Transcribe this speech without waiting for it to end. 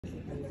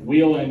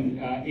wheeling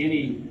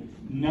any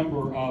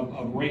number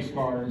of race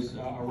cars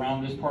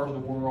around this part of the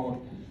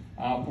world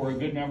for a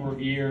good number of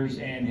years,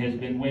 and has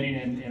been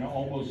winning in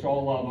almost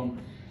all of them.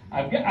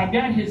 I've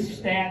got his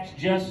stats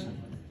just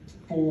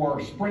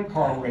for sprint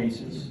car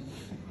races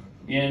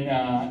in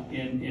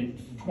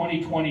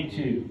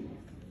 2022,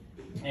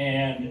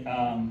 and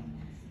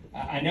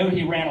I know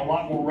he ran a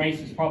lot more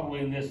races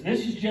probably than this.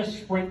 This is just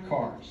sprint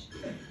cars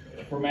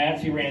for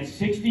Mats. He ran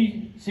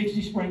 60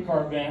 sprint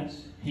car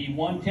events. He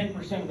won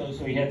 10% of those,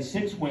 so he had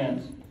 6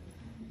 wins.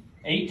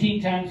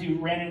 18 times he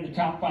ran in the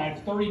top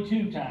 5,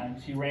 32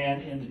 times he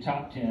ran in the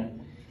top 10.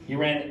 He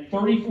ran at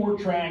 34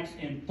 tracks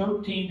in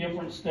 13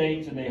 different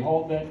states, and they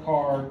hauled that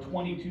car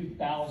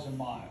 22,000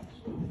 miles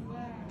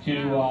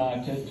to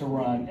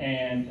run.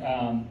 And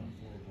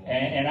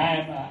I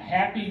am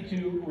happy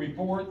to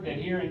report that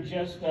here in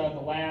just the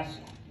last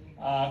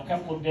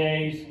couple of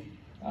days,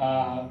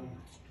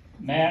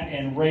 Matt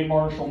and Ray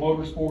Marshall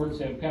Motorsports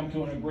have come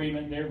to an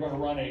agreement. They're going to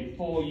run a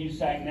full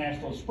USAC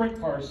National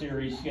Sprint Car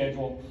Series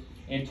schedule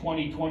in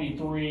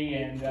 2023,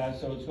 and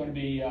so it's going to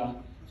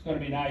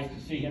be nice to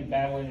see him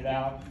battling it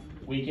out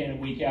week in and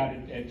week out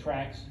at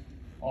tracks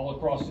all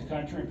across the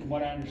country. And from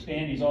what I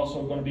understand, he's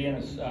also going to be in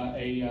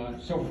a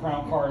Silver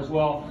Crown car as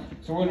well.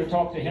 So we're going to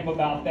talk to him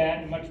about that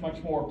and much,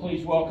 much more.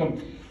 Please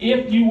welcome,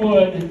 if you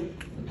would,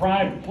 the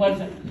pride of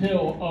Pleasant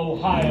Hill,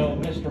 Ohio,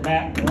 Mr.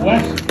 Matt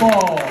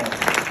Westfall.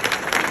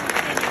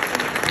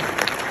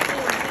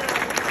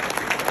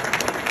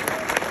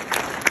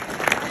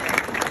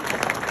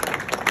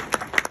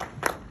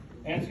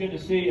 And it's good to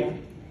see you.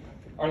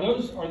 Are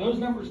those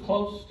numbers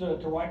close to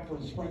right for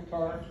the sprint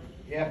car?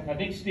 Yeah. I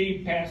think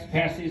Steve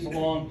passed these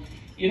along.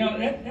 You know,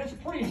 that's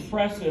pretty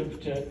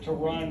impressive to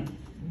run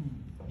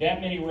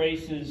that many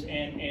races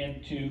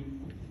and to,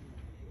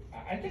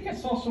 I think I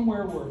saw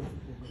somewhere where,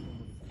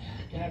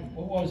 God,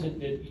 what was it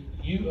that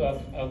you,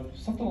 of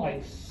something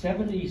like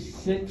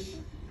 76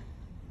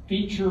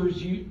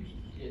 features, you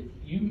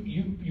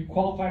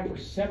qualified for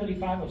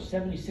 75 of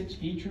 76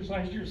 features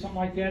last year, or something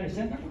like that. Is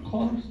that number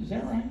close? Is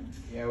that right?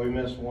 Yeah, we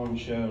missed one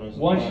show.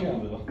 One show.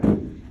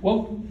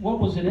 What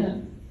was it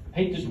in?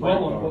 Hate to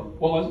dwell on it.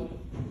 What was it?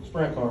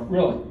 Sprint car.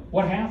 Really?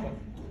 What happened?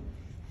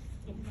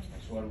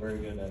 Just wasn't very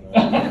good that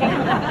night.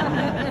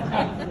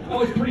 I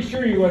was pretty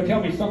sure you were going to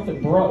tell me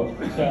something broke.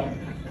 So,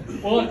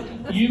 well,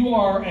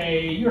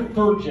 you're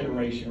third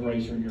generation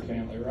racer in your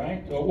family,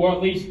 right? Or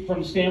at least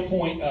from the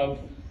standpoint of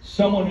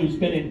someone who's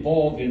been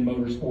involved in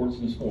motorsports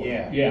and sport.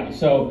 Yeah. Yeah.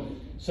 So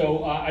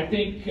I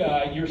think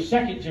you're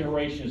second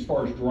generation as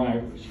far as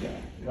drivers go,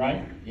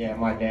 right? Yeah,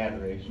 my dad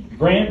raced.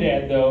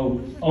 Granddad,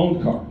 though,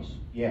 owned cars.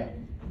 Yeah.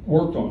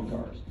 Worked on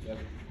cars. Yep.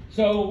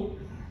 So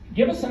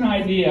give us an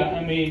idea.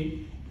 I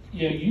mean,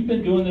 you've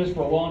been doing this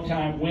for a long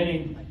time,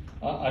 winning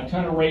a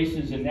ton of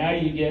races, and now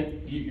you get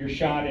your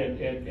shot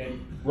at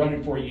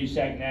running for a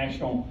USAC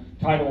national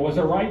title. Was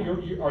that right? Are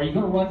you going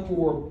to run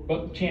for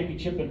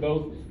championship in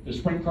both the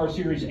Sprint Car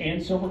Series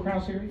and Silver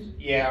Crown Series?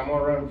 Yeah, I'm going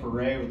to run for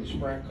Ray with the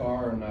Sprint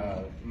Car and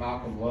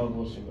Malcolm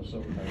Lovelace in the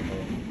Silver Crown Car.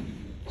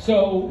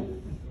 So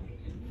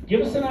give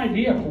us an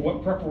idea for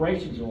what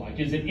preparations are like.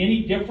 Is it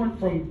any different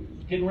from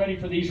getting ready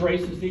for these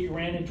races that you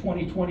ran in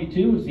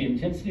 2022? Is the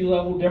intensity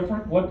level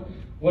different? What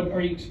are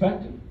you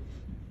expecting?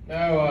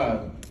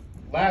 No,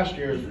 last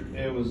year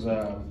it was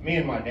me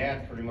and my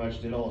dad pretty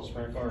much did all the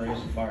sprint car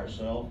races by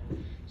ourselves.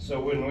 So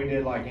when we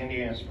did like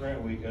Indiana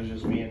Sprint Week, it was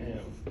just me and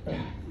him.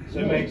 So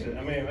it makes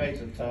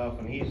it tough,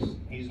 and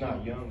he's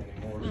not young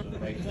anymore, so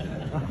it makes it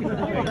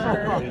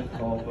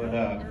difficult. But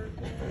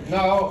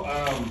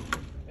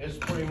it's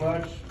pretty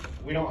much,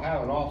 we don't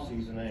have an off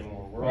season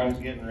anymore. We're always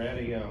getting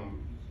ready.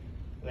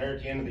 There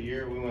at the end of the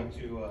year, we went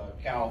to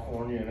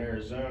California and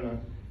Arizona,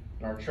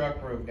 and our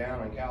truck broke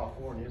down in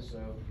California, so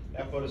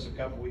that put us a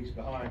couple weeks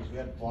behind, because we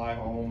had to fly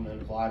home and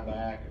then fly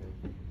back,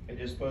 and it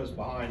just put us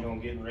behind on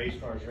getting race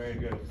cars ready to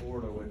go to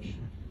Florida, which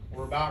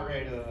we're about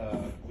ready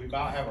to, we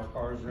about have our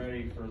cars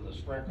ready for the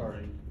sprint car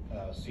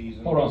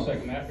season. Hold on a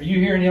second, Matt. Are you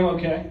hearing him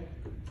okay?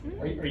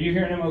 Are you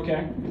hearing him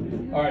okay?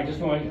 All right, just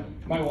might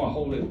want to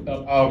hold it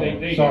up. Oh,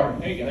 sorry.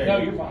 There you go. No,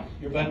 you're fine.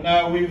 But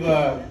no,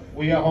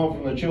 we got home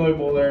from the Chili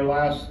Bowl there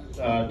last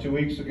 2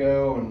 weeks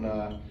ago, and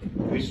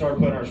we started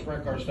putting our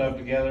sprint car stuff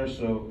together.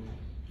 So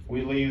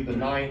we leave the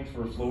 9th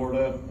for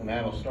Florida, and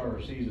that'll start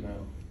our season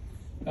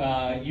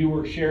out. You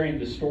were sharing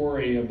the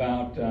story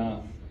about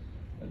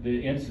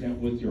the incident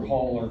with your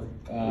hauler.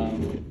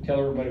 Tell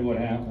everybody what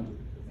happened.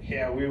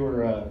 Yeah, we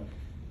were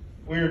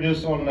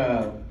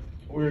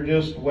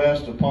just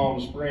west of Palm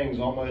Springs,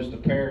 almost to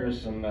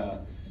Paris, and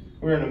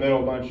we were in the middle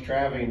of a bunch of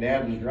traffic, and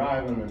Dad was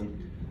driving, and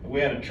we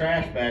had a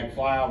trash bag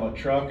fly out of a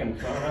truck in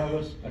front of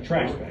us. A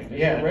trash bag?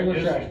 Yeah, a regular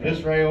trash bag.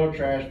 This regular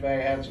trash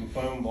bag had some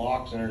foam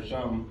blocks in it or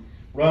something.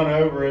 Run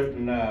over it,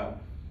 and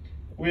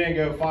we didn't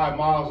go 5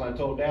 miles, and I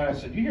told Dad, I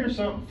said, "You hear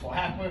something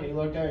flapping?" He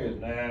looked at me and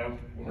goes, "No,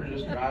 we're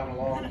just driving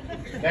along."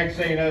 Next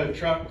thing you know, the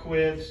truck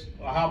quits.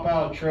 I hop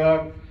out of the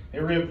truck.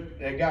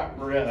 It got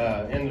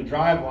in the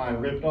drive line,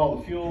 ripped all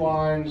the fuel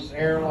lines,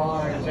 air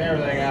lines,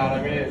 everything out.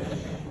 I mean,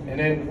 And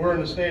then we're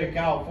in the state of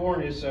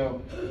California,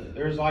 so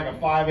there's like a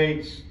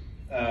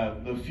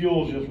 5/8, the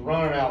fuel's just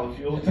running out of the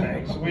fuel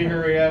tank. So we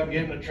hurry up,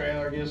 get in the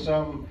trailer, get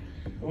something.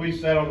 We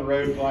sat on the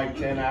road for like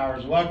 10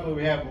 hours. Luckily,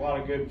 we have a lot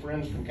of good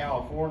friends from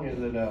California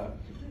that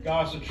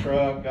got us a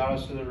truck, got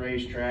us to the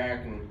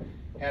racetrack, and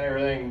had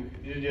everything.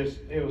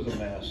 It was a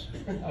mess.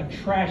 A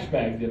trash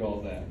bag did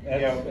all that.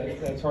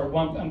 That's hard.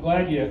 Well, I'm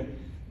glad you.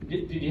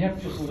 Did you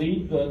have to just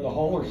leave the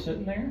hauler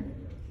sitting there?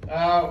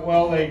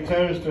 Well, they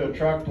towed us to a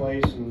truck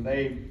place, and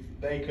they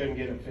couldn't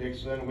get it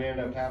fixed. Then we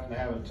ended up having to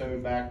have it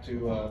towed back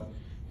to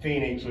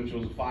Phoenix, which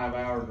was a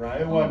 5-hour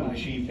drive. It wasn't a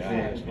cheap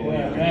fix, believe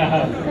me.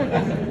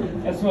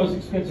 That's the most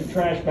expensive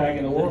trash bag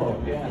in the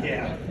world.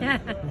 Yeah.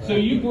 So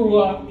you grew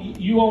up.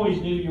 You always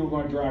knew you were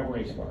going to drive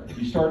race cars.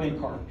 You started in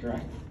karts,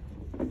 right?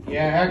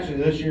 Yeah, actually,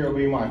 this year will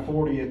be my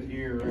 40th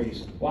year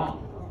racing. Wow.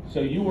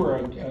 So you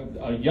were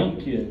a young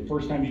kid,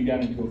 first time you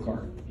got into a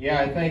kart. Yeah,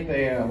 I think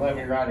they let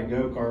me ride a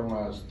go-kart when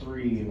I was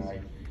 3, and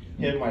I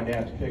hit my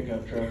dad's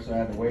pickup truck, so I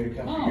had to wait a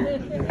couple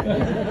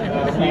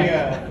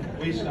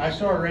years. I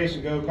started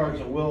racing go-karts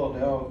at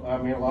Willowdale. I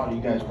mean, a lot of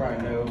you guys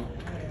probably know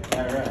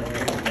that around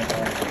here.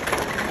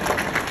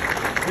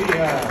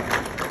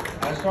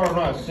 I started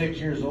when I was 6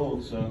 years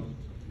old, so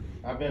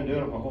I've been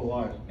doing it my whole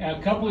life. Now,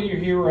 a couple of your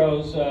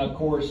heroes, of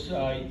course,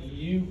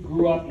 you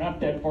grew up not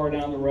that far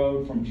down the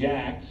road from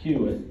Jack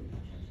Hewitt,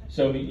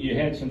 so you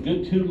had some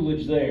good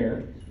tutelage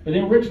there. But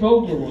then Rich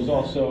Vogler was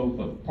also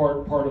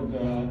part of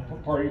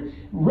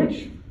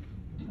Rich.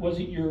 Was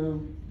it your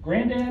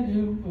granddad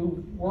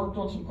who worked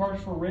on some cars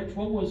for Rich?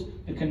 What was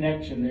the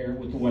connection there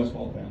with the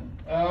Westfall family?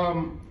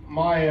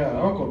 My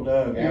Uncle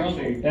Doug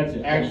actually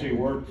actually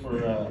worked for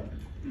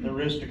the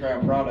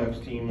Aristocrat Products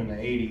team in the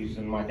 80s,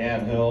 and my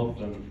dad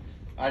helped. And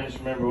I just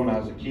remember when I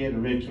was a kid,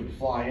 Rich would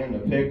fly into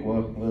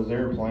Piqua with his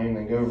airplane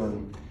and go over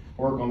and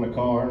work on the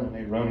car, and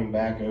they'd run him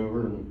back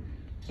over. And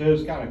so it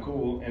was kind of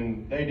cool.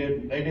 And they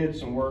did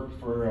some work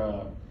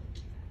for.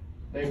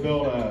 They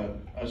built a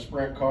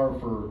sprint car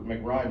for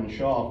McBride and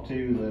Shaw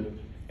too. That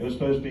it was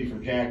supposed to be for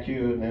Jack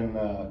Hewitt, and then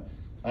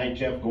I think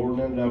Jeff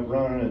Gordon ended up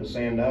running it at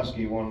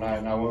Sandusky one night,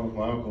 and I went with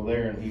my uncle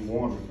there, and he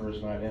won the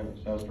first night in it.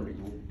 So that was pretty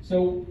cool.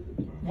 So,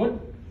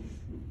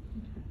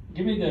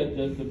 give me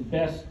the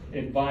best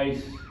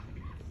advice,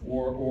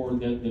 or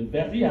the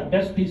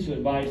best piece of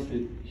advice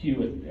that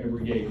Hewitt ever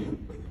gave you.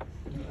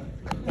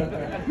 The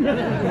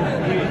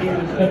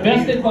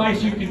best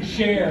advice you can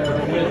share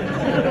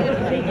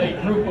with a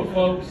group of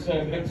folks,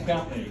 mixed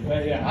company.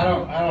 But yeah, I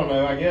don't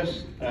know. I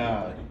guess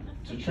to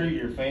treat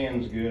your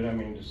fans good. I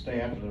mean, to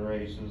stay after the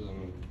races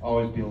and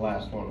always be the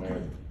last one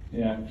there.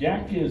 Yeah,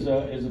 Jack is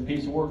a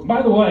piece of work.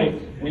 By the way,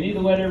 we need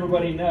to let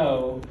everybody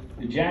know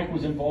that Jack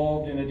was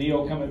involved in a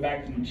deal coming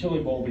back from the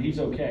Chili Bowl, but he's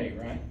okay,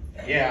 right?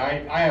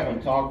 Yeah, I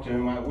haven't talked to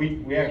him.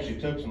 We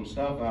actually took some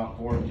stuff out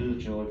for him to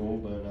the Chili Bowl,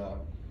 but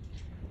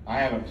I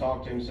haven't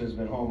talked to him since he's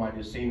been home. I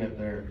just seen that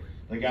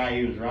the guy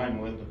he was riding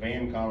with, the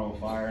van caught on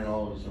fire, and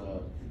all his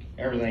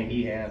everything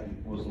he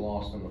had was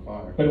lost in the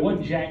fire. But it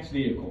wasn't Jack's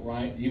vehicle,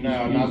 right? He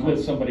was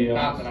with somebody else.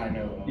 Not that I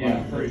know of. Yeah.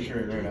 I'm pretty sure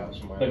he rode out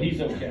somebody. But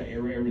he's okay.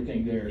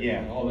 Everything there,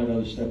 yeah. All that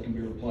other stuff can be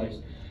replaced.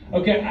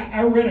 Okay,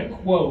 I read a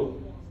quote.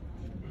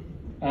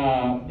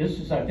 This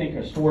is, I think,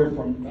 a story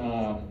from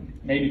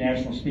maybe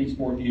National Speed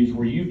Sport News,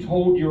 where you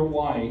told your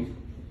wife,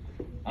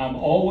 "I'm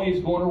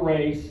always going to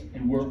race,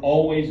 and we're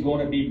always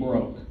going to be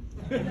broke."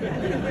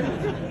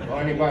 Well,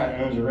 anybody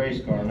that owns a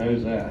race car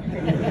knows that.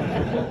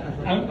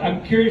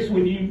 I'm curious,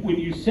 when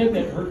you said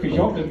that to her, because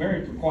y'all been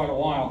married for quite a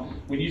while,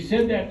 when you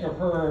said that to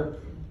her,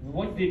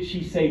 what did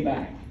she say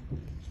back?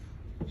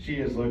 She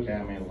just looked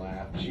at me and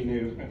laughed. She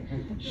knew.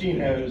 She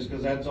knows,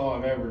 because that's all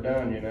I've ever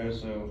done, you know.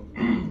 So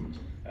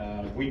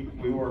we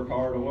work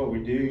hard on what we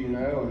do, you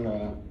know, and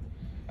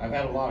I've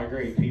had a lot of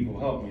great people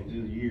help me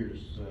through the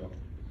years. So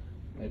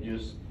it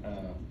just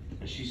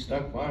she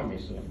stuck by me.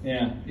 So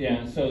yeah.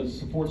 So the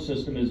support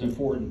system is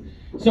important.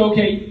 So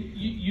okay,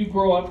 you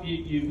grow up,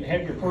 you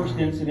have your first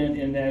incident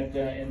in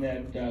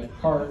that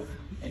cart,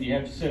 and you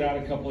have to sit out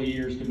a couple of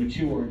years to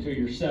mature until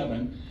you're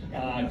 7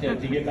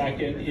 to get back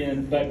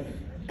in. But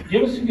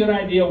give us a good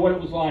idea what it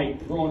was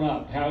like growing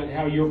up,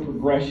 how your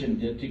progression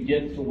to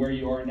get to where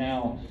you are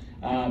now.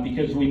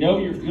 Because we know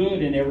you're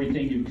good in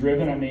everything you've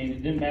driven. I mean,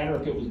 it didn't matter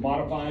if it was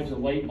modifieds or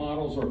late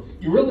models, or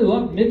you really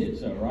loved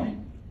midgets, though, right?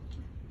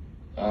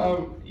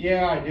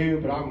 Yeah, I do,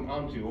 but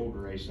I'm too old to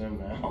race them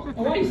now.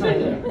 Why do you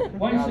say that?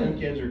 Why do you say them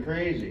kids are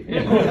crazy.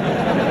 Well,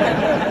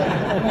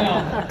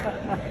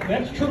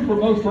 that's true for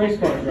most race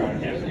car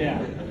drivers.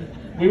 Yeah.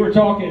 We were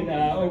talking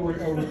over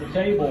at the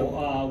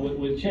table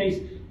with Chase.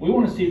 We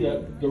want to see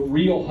the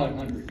real Hut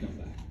 100 come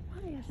back.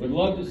 We'd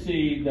love to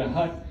see the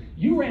Hut.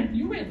 You ran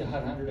the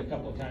Hut 100 a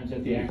couple of times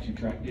at the action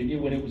track, didn't you?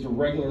 When it was a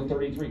regular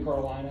 33 car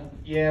lineup.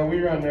 Yeah,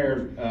 we run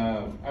there.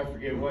 I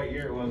forget what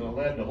year it was. I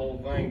led the whole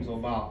thing till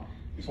about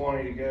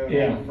 20 to go.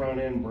 Yeah. The front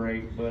end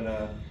break, but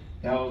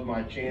that was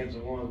my chance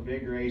at one of the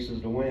big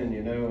races to win,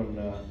 you know. And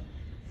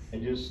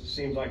it just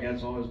seems like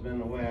that's always been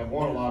the way. I've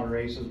won a lot of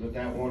races, but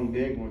that one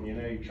big one, you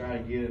know, you try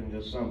to get it and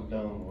just something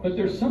dumb. But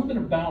there's something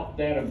about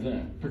that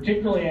event,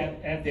 particularly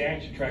at the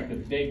action track, the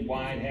big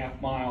wide half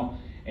mile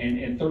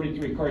and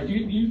 33 cars. Do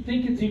you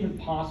think it's even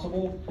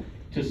possible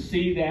to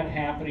see that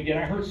happen again?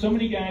 I heard so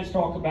many guys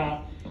talk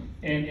about,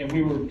 and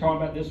we were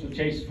talking about this with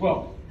Chase as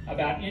well,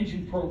 about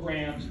engine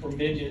programs for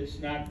midgets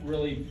not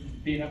really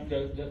being up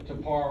to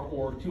par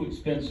or too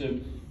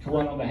expensive to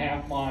run on the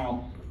half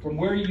mile. From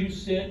where you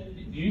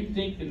sit, do you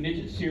think the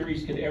midget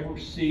series could ever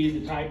see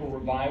the type of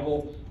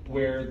revival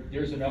where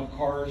there's enough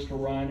cars to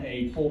run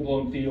a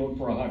full-blown field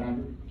for a HUD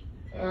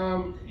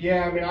 100?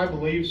 Yeah, I mean, I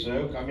believe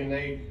so. I mean,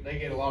 they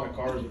get a lot of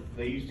cars.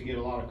 They used to get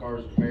a lot of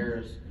cars in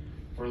Paris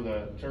for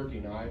the turkey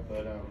night,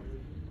 but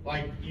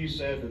like you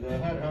said, the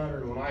HUD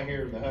 100, when I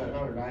hear the HUD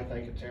 100, I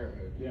think of Terre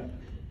Haute. Yeah.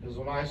 Because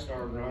when I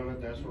started running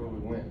it, that's where we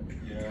went.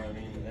 You know, I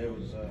mean, it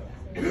was,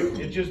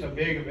 it's just a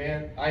big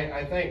event.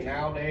 I think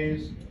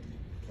nowadays,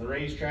 the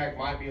racetrack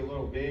might be a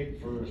little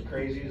big for as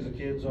crazy as the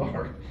kids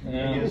are.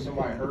 Yeah. Get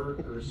somebody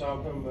hurt or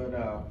something, but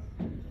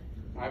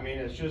I mean,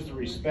 it's just a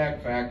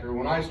respect factor.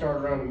 When I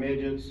started running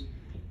midgets,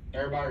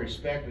 everybody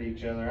respected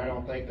each other. I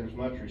don't think there's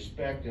much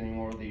respect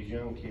anymore with these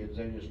young kids.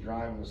 They just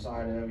drive on the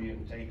side of you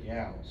and take you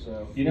out.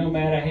 So, you know,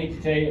 Matt, I hate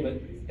to tell you,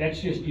 but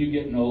that's just you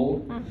getting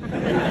old.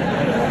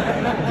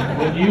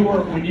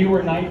 when you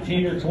were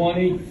 19 or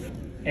 20,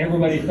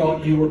 everybody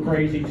thought you were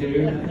crazy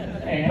too.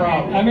 And,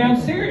 I mean, I'm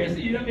serious.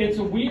 You know, it's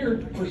a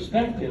weird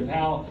perspective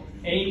how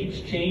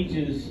age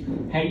changes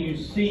how you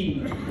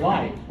see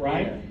life,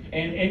 right?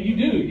 And you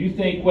do. You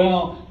think,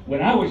 well,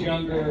 when I was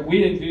younger,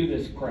 we didn't do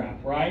this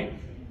crap, right?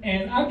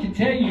 And I can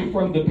tell you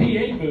from the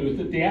PA booth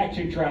at the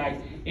action track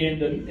in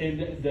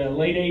the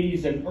late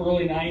 80s and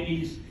early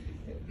 90s,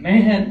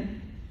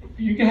 man,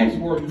 you guys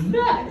were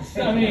nuts.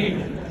 I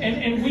mean,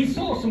 and we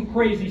saw some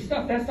crazy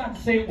stuff. That's not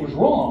to say it was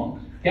wrong.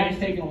 Guys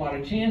taking a lot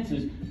of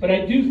chances. But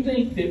I do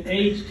think that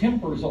age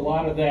tempers a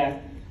lot of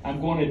that.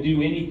 I'm going to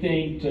do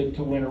anything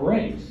to win a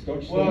race.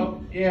 Don't you think?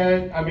 Well,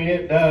 yeah, I mean,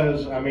 it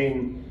does. I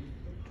mean,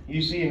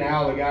 you see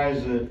now the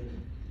guys that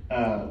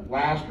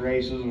last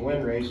races and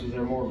win races,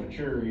 they're more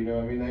mature, you know.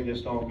 I mean, they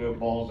just don't go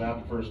balls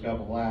out the first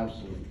couple laps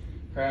and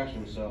crash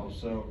themselves.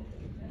 So,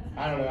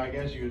 I don't know, I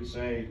guess you would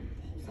say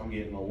I'm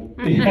getting old.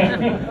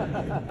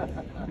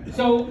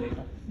 So,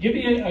 give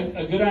me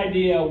a good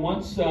idea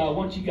once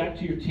you got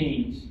to your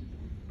teens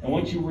and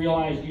once you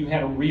realized you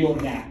had a real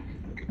knack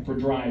for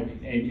driving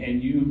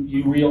and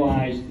you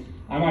realized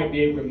I might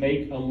be able to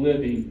make a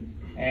living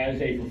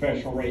as a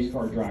professional race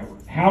car driver.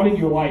 How did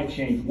your life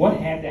change? What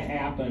had to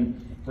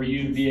happen for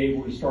you to be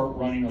able to start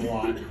running a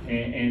lot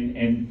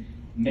and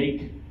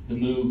make the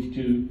move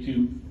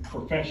to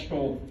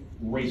professional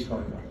race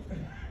car driver?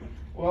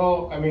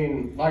 Well, I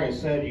mean, like I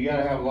said, you got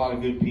to have a lot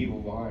of good people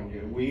behind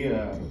you. We,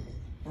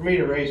 for me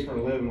to race for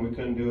a living, we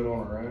couldn't do it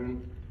on our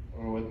own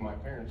or with my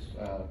parents'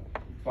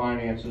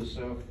 finances.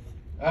 So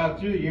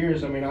through the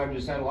years, I mean, I've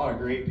just had a lot of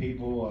great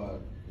people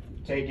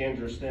take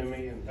interest in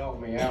me and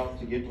help me out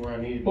to get to where I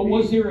needed to be. But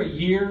was there a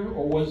year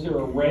or was there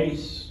a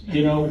race,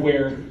 you know,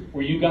 where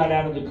you got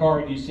out of the car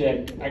and you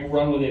said, I can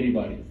run with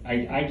anybody.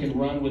 I can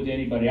run with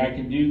anybody. I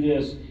can do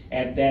this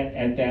at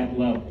that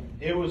level.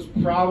 It was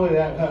probably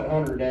that HUD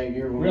 100 that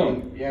year. Really?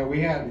 We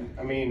had,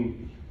 I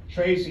mean,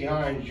 Tracy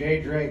Hines,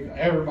 Jay Drake,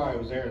 everybody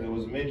was there. There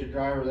was a midget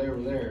driver, they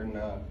were there,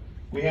 and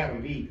we had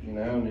them beat, you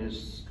know. And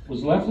it's,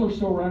 was Leffler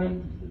still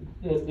running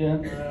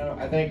then?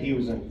 I think he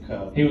was in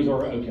Cub. He was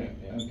okay.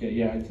 Yeah. Okay,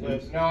 yeah.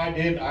 But no,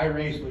 I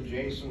raced with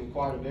Jason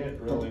quite a bit,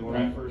 really, when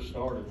I first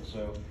started.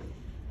 So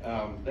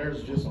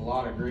there's just a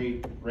lot of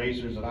great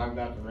racers that I've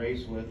got to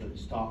race with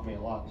that's taught me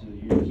a lot through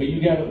the years. But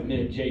you got to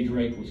admit, Jay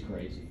Drake was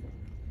crazy.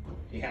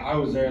 Yeah, I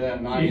was there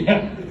that night.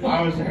 Yeah.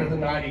 I was there the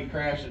night he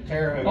crashed at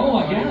Terre Haute. Oh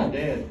my He was God!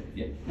 dead.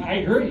 Yeah, I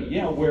agree.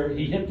 Yeah, where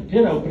he hit the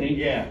pit opening.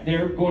 Yeah.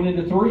 They're going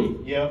into 3.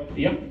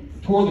 Yep.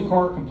 Tore the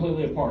car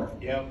completely apart.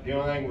 Yep. The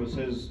only thing was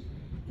his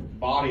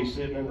body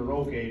sitting in the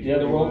roll cage. Yeah,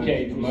 the roll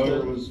cage. The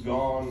motor was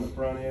gone, the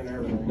front end,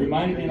 everything.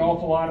 Reminded me an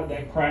awful lot of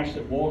that crash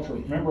that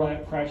Waltrip. Remember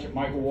that crash that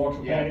Michael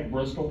Waltrip had at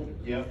Bristol?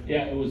 Yep.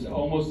 Yeah, it was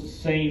almost the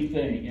same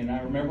thing. And I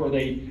remember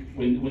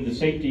when the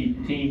safety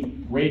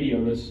team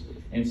radioed us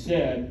and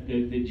said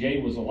that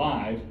Jay was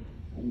alive,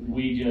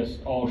 we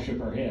just all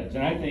shook our heads.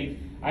 And I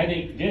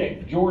think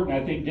Dick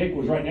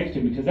was right next to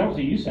him because that was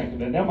a USAC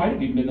event. That might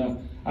have even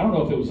been I don't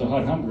know if it was a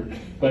HUD 100,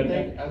 but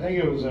I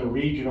think it was a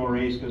regional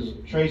race because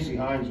Tracy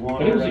Hines won.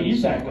 But it was a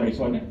USAC race,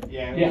 wasn't it?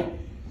 Yeah.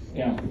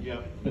 Yeah.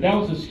 Yep. But that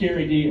was a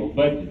scary deal.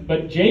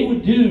 But Jay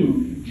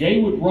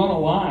would run a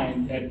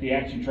line at the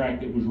action track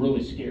that was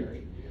really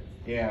scary.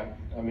 Yeah.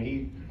 I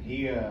mean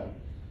he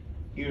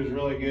was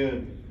really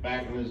good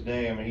back in his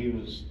day. I mean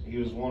he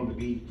was one to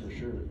beat for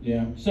sure.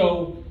 Yeah.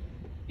 So,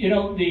 you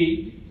know,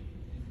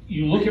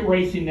 you look at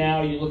racing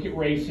now, you look at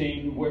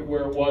racing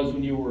where it was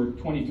when you were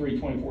 23,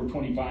 24,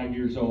 25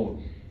 years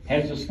old.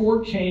 Has the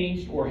sport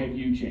changed or have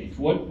you changed?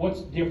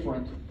 What's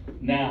different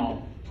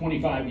now,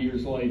 25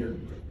 years later,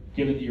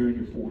 given that you're in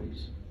your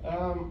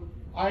 40s?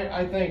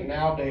 I think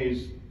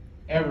nowadays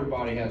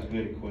everybody has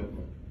good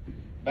equipment.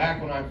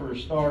 back when I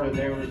first started,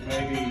 there was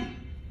maybe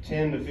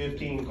 10 to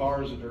 15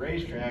 cars at the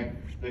racetrack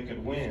that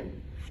could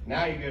win.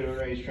 Now you go to a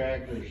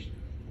racetrack, there's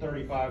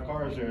 35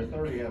 cars there,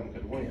 30 of them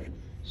could win.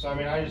 So I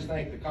mean, I just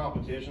think the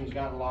competition's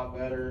gotten a lot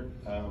better.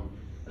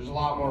 There's a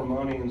lot more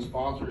money in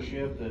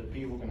sponsorship that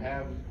people can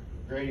have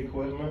great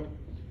equipment,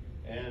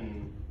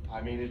 and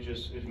I mean,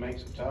 it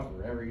makes it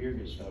tougher. Every year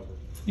gets tougher.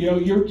 You know,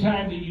 your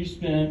time that you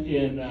spent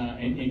in,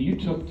 and you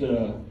took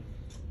the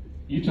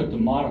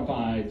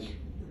modifieds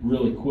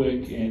really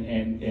quick,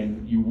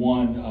 and you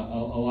won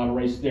a lot of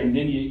races there, and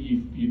then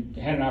you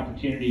had an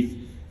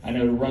opportunity, I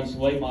know, to run some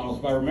late models.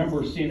 But I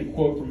remember seeing a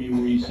quote from you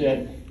where you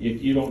said,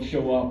 if you don't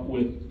show up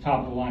with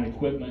top of the line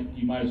equipment,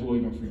 you might as well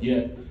even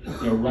forget,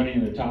 you know, running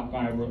in the top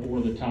 5 or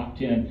the top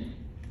 10.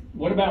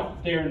 What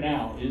about there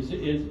now?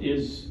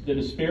 Is the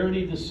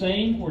disparity the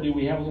same, or do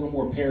we have a little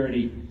more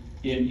parity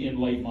in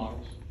late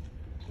models?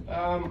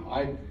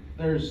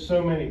 There's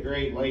so many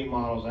great late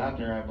models out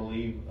there, I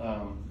believe.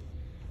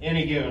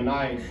 Any given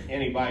night,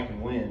 anybody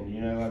can win.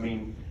 You know, I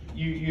mean,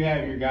 you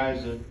have your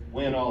guys that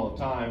win all the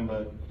time,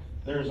 but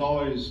there's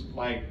always,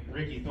 like,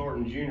 Ricky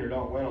Thornton Jr.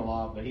 don't win a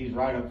lot, but he's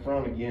right up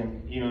front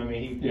again. You know what I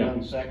mean? He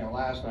won second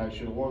last night,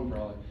 should have won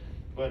probably.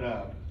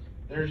 But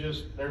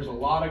there's a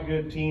lot of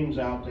good teams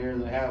out there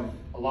that have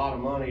a lot of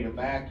money to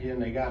back in.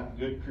 They got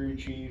good crew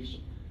chiefs.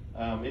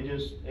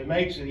 It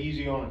makes it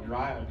easy on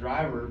a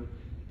driver.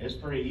 It's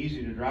pretty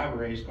easy to drive a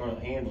race car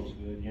that handles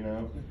good, you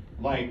know.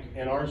 Like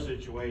in our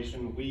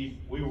situation, we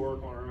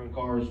work on our own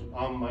cars.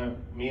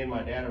 Me and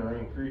my dad are our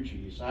own crew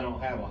chiefs. I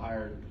don't have a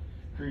hired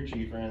crew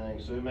chief or anything,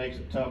 so it makes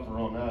it tougher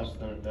on us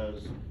than it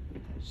does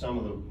some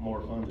of the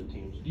more funded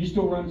teams. Do you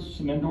still run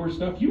some indoor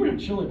stuff? You ran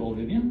Chili Bowl,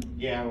 didn't you?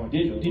 Yeah, I went to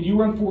Chili Bowl. Did you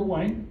run Fort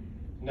Wayne?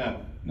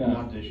 No,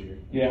 not this year.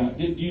 Yeah.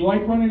 Do you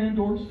like running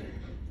indoors?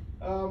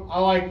 I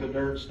like the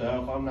dirt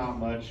stuff. I'm not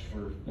much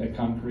for that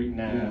concrete.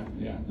 Nah.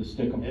 Yeah, the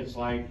stickum. It's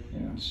like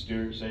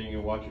Stuart saying you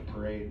can watch a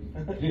parade.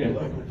 Yeah.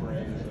 Local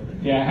parade. So.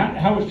 Yeah.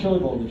 How was Chili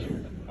Bowl this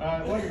year?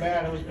 It wasn't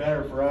bad. It was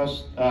better for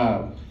us.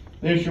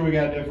 This year we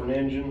got a different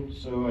engine,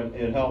 so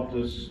it helped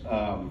us.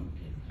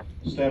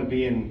 Instead of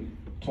being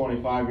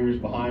 25 years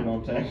behind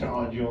on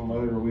technology on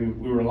motor, we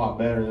were a lot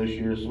better this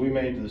year. So we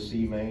made it to the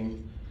C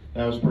main.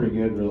 That was pretty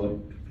good, really.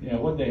 Yeah,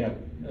 what they have?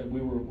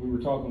 We were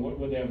talking. What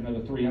they have?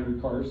 Another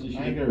 300 cars this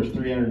year. I think there was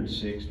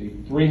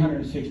 360.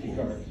 360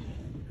 cars.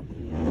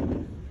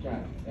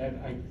 God,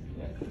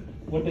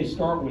 what they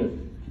start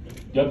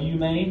with? W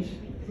mains?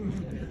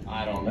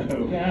 I don't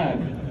know.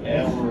 God,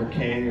 L or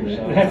K or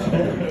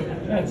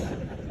something.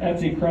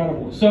 That's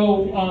incredible.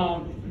 So,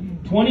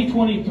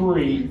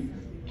 2023.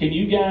 Can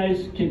you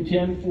guys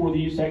contend for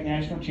the USAC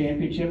National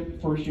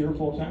Championship first year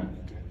full time?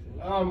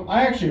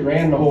 I actually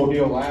ran the whole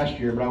deal last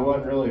year, but I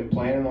wasn't really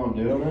planning on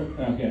doing it.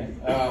 Okay.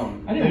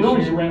 I didn't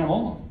realize you ran them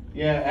all.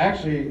 Yeah,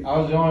 actually, I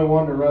was the only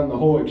one to run the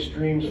whole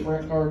extreme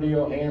sprint car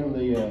deal and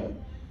the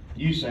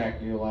USAC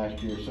deal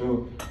last year.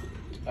 So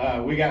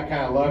we got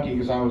kind of lucky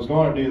because I was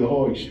going to do the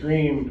whole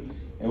extreme,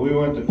 and we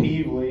went to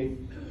Peevely,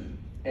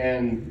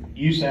 and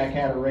USAC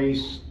had a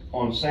race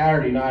on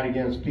Saturday night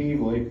against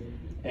Peevely,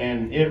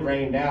 and it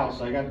rained out,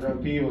 so I got to run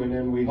Peevely, and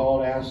then we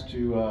hauled ass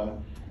to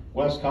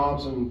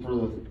Wisconsin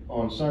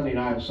on Sunday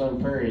night at Sun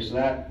Prairie. So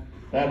that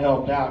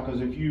helped out,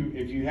 because if you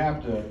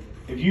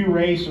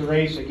race a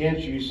race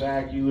against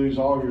USAC, you lose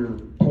all your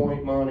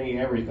point money,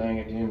 everything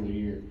at the end of the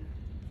year.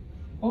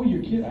 Oh,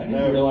 you're kidding! I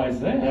didn't realize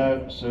that.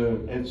 No, so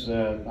it's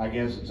I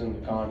guess it's in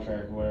the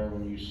contract or whatever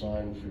when you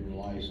sign for your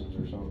license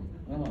or something.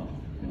 Oh,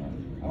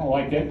 I don't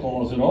like that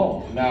clause at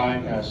all. No,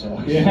 it kind of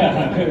sucks.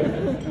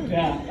 Yeah,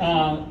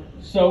 yeah.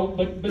 So,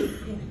 but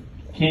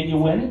can you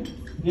win it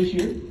this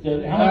year?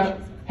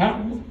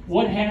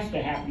 What has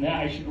to happen? Now,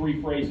 I should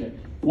rephrase it.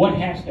 What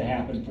has to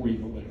happen for you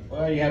to win?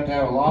 Well, you have to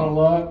have a lot of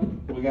luck.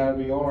 We got to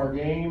be on our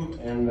game,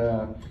 and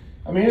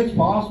I mean, it's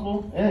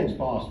possible. Anything's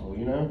possible,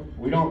 you know.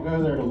 We don't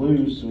go there to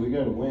lose, so we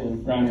go to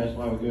win. Right. That's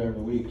why we go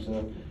every week.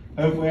 So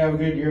hopefully, we have a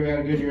good year. We had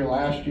a good year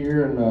last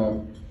year, and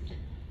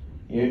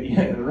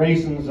the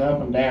racing's up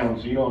and down,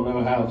 so you don't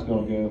know how it's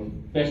going to go.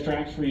 Best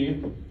tracks for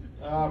you?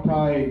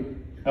 Probably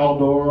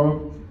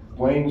Eldora,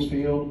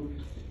 Waynesfield.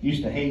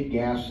 Used to hate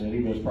Gas City,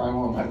 but it's probably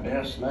one of my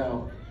best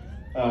now.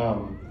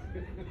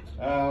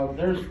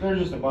 There's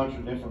just a bunch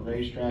of different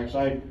racetracks.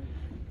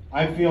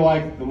 I feel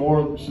like the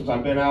more, since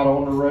I've been out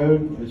on the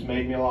road, it's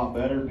made me a lot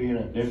better being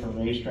at different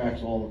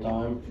racetracks all the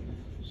time.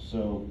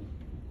 So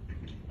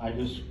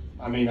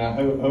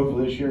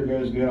hopefully this year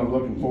goes good. I'm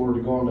looking forward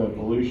to going to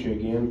Volusia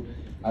again.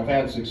 I've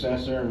had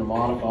success there in the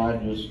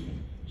modified. Just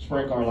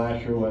sprint car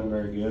last year wasn't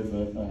very good,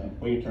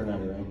 but we can turn that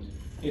around.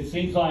 It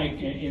seems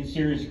like in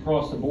series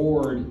across the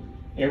board,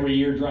 every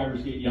year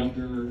drivers get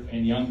younger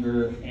and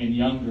younger and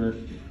younger.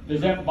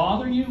 Does that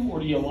bother you, or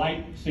do you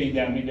like seeing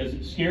that? I mean, does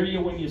it scare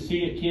you when you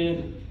see a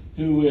kid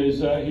who's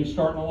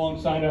starting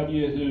alongside of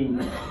you,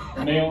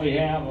 who may only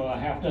have a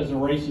half dozen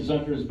races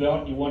under his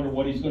belt, and you wonder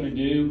what he's going to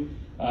do,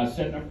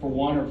 setting up for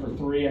 1 or for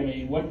 3? I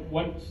mean,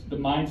 what's the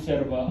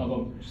mindset of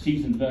a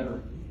seasoned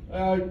veteran?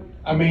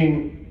 I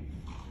mean,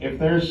 if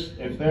they're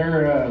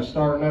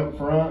starting up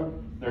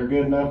front, they're they're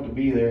good enough to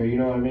be there. You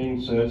know what I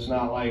mean? So it's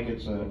not like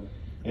it's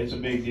a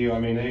big deal. I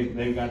mean,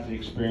 they've got the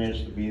experience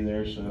to be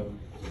there. So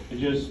it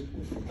just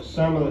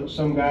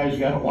some guys you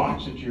got to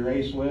watch that you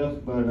race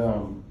with, but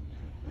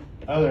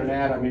other than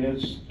that, I mean,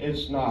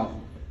 it's not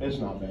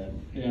bad.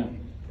 Yeah.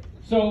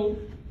 So,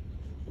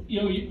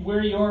 you know,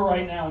 where you are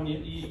right now, and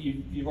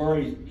you've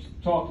already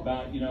talked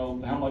about, you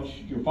know, how much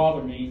your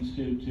father means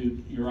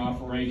to your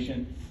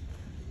operation.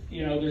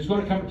 You know, there's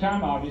going to come a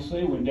time,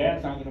 obviously, when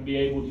Dad's not going to be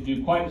able to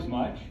do quite as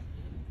much.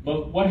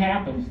 But what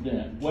happens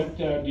then? What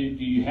do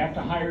you have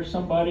to hire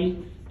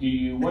somebody?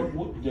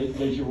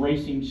 Does your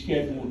racing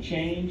schedule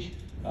change?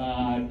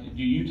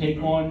 Do you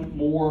take on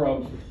more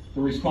of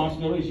the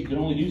responsibilities? You can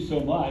only do so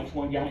much.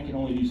 One guy can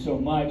only do so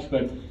much.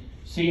 But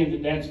seeing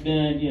that that's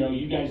been, you know,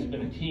 you guys have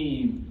been a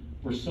team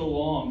for so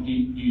long, do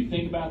you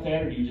think about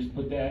that, or do you just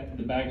put that in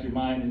the back of your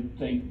mind and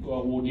think,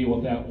 well, we'll deal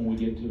with that when we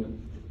get to it?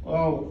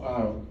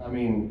 Well, I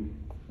mean,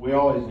 we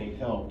always need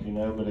help, you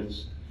know, but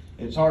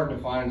it's hard to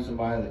find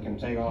somebody that can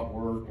take off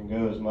work and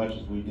go as much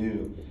as we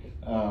do.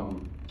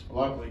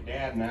 Luckily,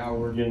 Dad, now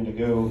we're getting to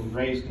go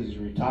race because he's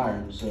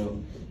retired, so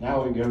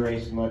now we can go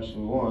race as much as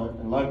we want.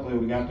 And luckily,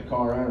 we got the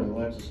car owner that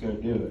lets us go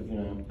do it. You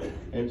know,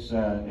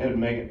 it would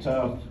make it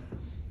tough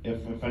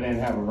if I didn't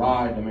have a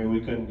ride. I mean, we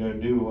couldn't go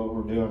do what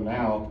we're doing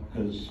now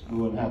because we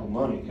wouldn't have the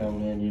money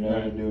coming in, you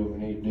know, to do what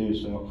we need to do.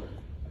 So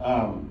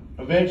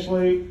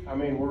eventually, I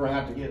mean, we're gonna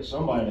have to get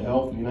somebody to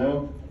help, you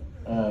know,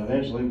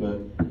 eventually.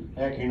 But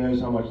heck, who knows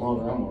how much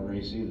longer I'm gonna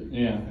race either.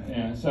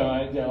 Yeah. So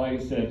like I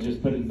said,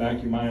 just put it in the back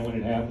of your mind. When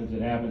it happens,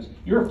 it happens.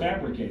 You're a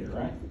fabricator,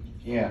 right?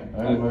 Yeah,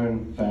 I have my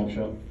own fab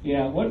shop.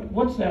 Yeah.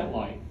 What's that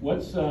like?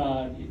 What's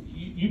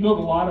you build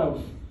a lot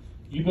of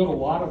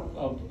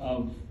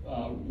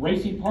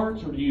racing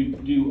parts, or do you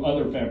do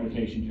other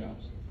fabrication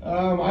jobs?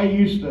 I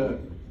used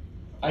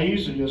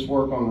to just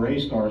work on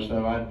race car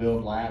stuff. I'd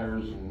build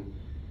ladders and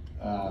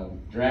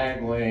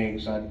drag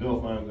links. I'd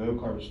built my own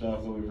go-kart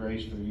stuff that we've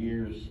raced for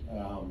years.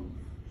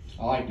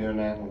 I like doing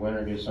that in the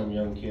winter, get some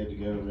young kid to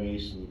go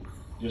race and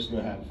just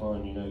go have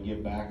fun, you know,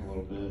 give back a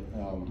little bit.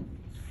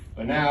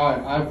 But now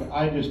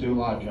I just do a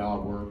lot of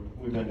job work.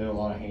 We've been doing a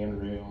lot of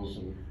handrails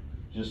and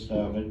just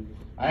stuff.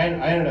 I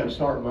ended up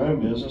starting my own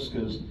business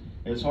because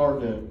it's hard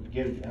to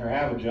get or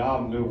have a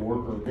job and go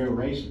work or go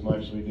race as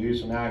much as we do.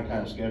 So now I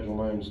kind of schedule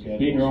my own schedule.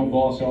 Being your own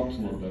boss helps a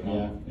little bit.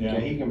 Huh? Yeah,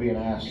 he can be an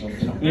ass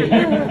sometimes.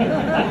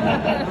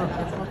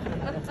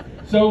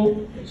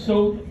 So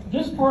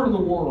this part of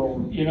the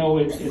world, you know,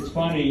 it's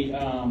funny.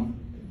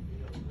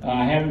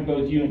 Having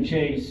both you and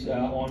Chase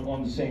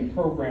on the same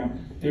program,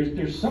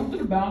 there's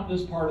something about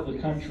this part of the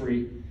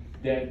country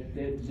that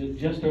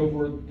just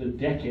over the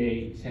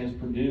decades has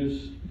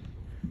produced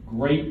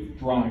great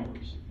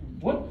drivers.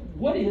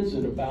 What is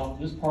it about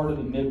this part of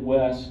the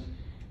Midwest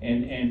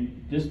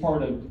and this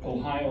part of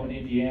Ohio and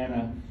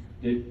Indiana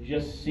that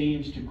just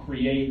seems to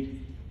create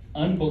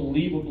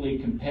unbelievably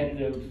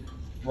competitive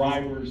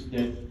drivers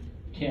that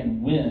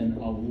can win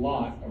a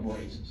lot of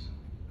races?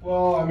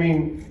 Well, I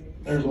mean,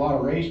 there's a lot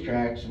of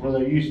racetracks where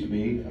there used to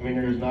be. I mean,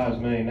 there's not as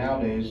many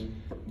nowadays.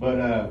 But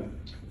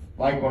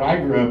like when I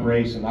grew up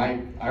racing,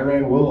 I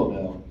ran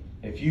Willowdale.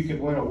 If you could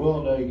win at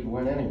Willowdale, you could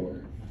win anywhere.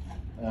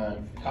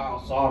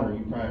 Kyle Sauter,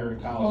 you probably heard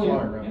of Kyle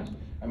Sauter runs. Yeah.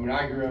 I mean,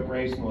 I grew up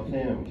racing with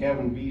him.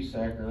 Kevin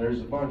Biesecker. There's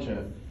a bunch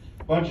of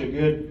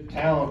good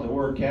talent that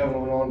work.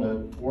 Kevin went on to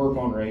work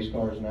on race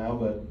cars now,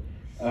 but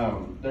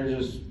they're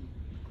just.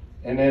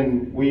 And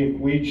then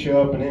we'd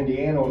show up in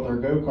Indiana with our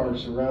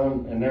go-karts to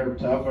run, and they're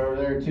tough over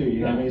there too.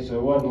 You know what I mean? So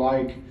it wasn't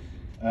like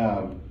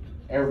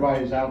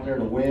everybody's out there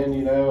to win,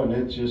 you know, and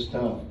it's just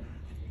tough.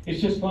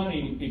 It's just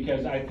funny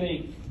because I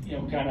think, you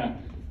know, kind of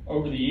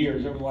over the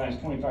years, over the last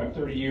 25,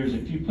 30 years,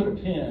 if you put a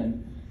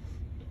pin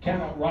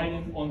kind of right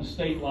in on the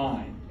state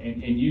line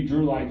and you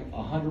drew like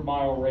a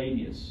 100-mile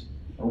radius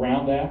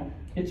around that,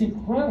 it's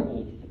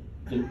incredible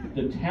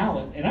the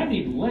talent, and I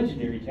mean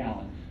legendary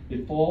talent,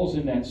 that falls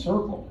in that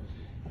circle.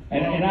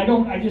 And I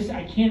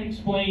can't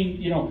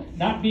explain, you know,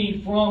 not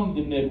being from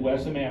the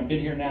Midwest. I mean, I've been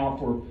here now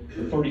for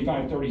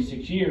 35,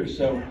 36 years,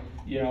 so,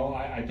 you know,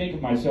 I think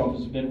of myself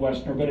as a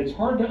Midwesterner, but it's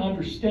hard to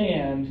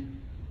understand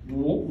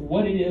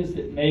what it is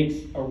that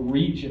makes a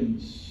region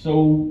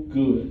so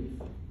good.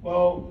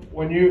 Well,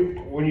 when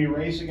you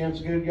race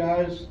against good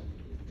guys,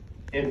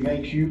 it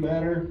makes you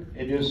better.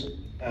 It just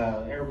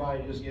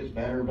everybody just gets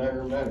better,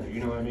 better, and better.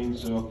 You know what I mean?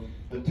 So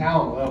the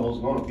talent level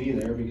is going to be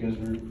there because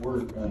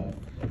we're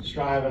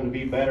striving to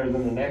be better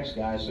than the next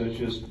guy. So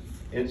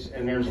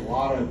and there's a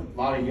lot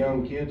of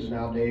young kids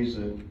nowadays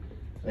that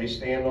they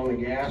stand on the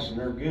gas and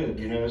they're good.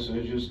 You know, so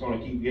it's just going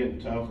to keep getting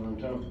tougher and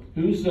tougher.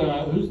 Who's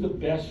the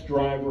best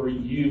driver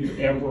you've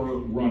ever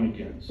run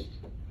against?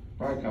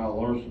 Probably Kyle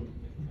Larson.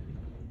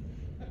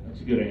 That's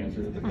a good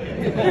answer.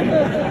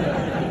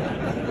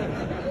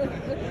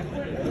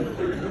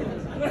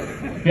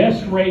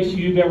 Best race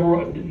you've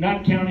ever,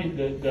 not counting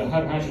the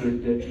Hut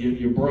 100 that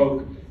you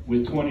broke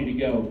with 20 to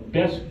go.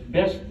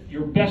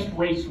 Your best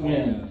race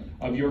win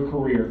of your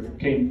career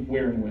came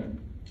where and when?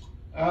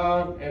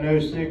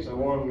 In 06, I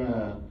won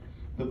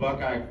the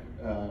Buckeye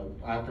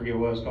I forget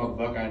what it's called,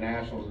 the Buckeye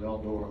Nationals at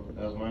Eldora.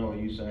 That was my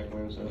only USAC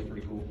win, so that's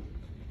pretty cool.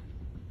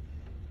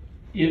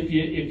 If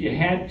you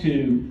had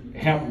to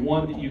have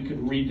one that you could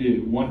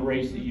redo, one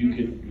race that you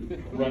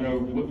could run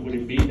over, would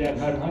it be that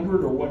Hut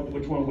 100, or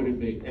which one would it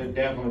be? It would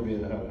definitely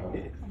be the Hut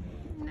 100.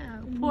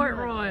 No, Port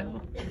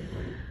Royal.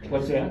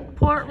 What's that?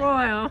 Port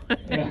Royal.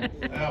 Yeah.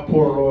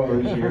 Port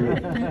Royal this year.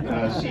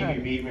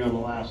 CB beat me on the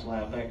last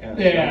lap. That kind of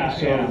Yeah,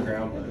 stuff. yeah.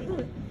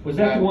 Crown. Was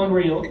that the one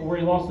where he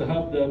lost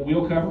the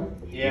wheel cover?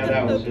 Yeah,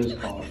 that was his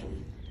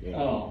caution.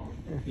 Oh,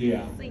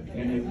 yeah.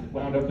 And it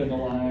wound up in the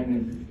line,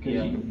 and because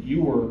Yeah.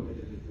 you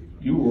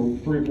were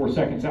 3 or 4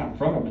 seconds out in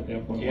front of him at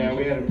that point. Yeah,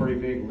 we had a pretty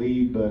big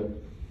lead, but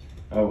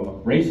oh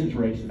well. Racing's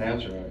racing.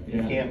 That's right.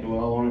 Yeah. You can't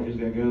dwell on it. Just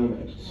gotta go to the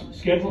next one.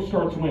 Schedule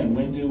starts when?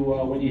 When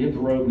you hit the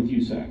road with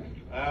USAC?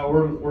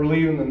 We're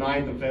leaving the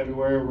 9th of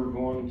February. We're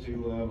going to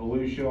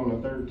Volusia on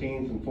the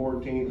 13th and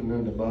 14th, and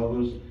then to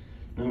Bubba's.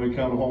 Then we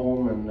come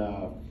home and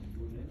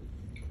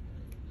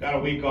got a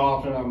week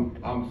off, and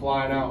I'm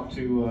flying out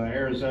to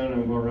Arizona.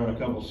 I'm going to run a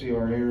couple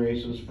CRA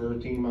races for a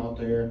team out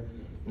there,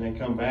 and then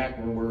come back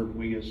and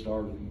we get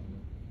started.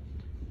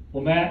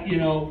 Well, Matt, you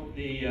know,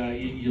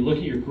 you look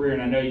at your career,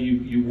 and I know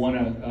you won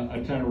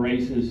a ton of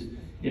races.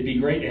 It'd be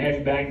great to have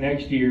you back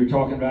next year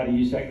talking about a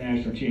USAC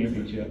National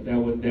Championship. That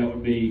would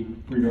be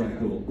pretty darn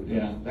cool.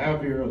 Yeah. That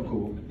would be real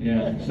cool.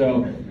 Yeah.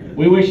 So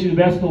we wish you the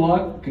best of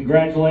luck.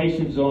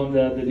 Congratulations on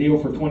the deal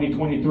for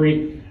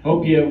 2023.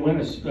 Hope you win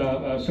a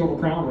Silver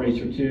Crown race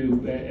or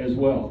two as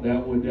well.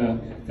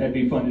 That'd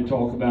be fun to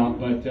talk about.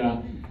 But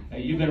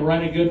you've been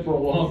running good for a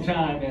long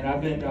time, and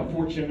I've been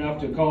fortunate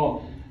enough to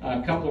call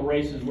a couple of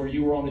races where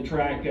you were on the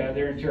track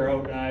there in Terre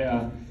Haute,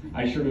 and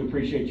I sure do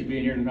appreciate you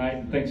being here tonight,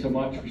 and thanks so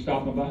much for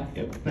stopping by.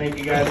 Yep. Thank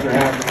you guys for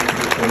having me.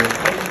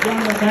 Ladies and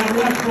gentlemen, Matt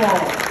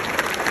Westfall.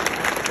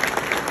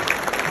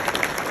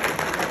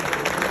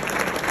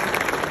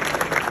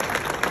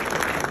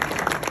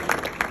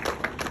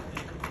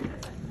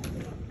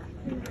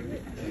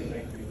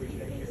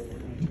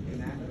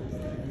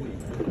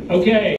 Okay.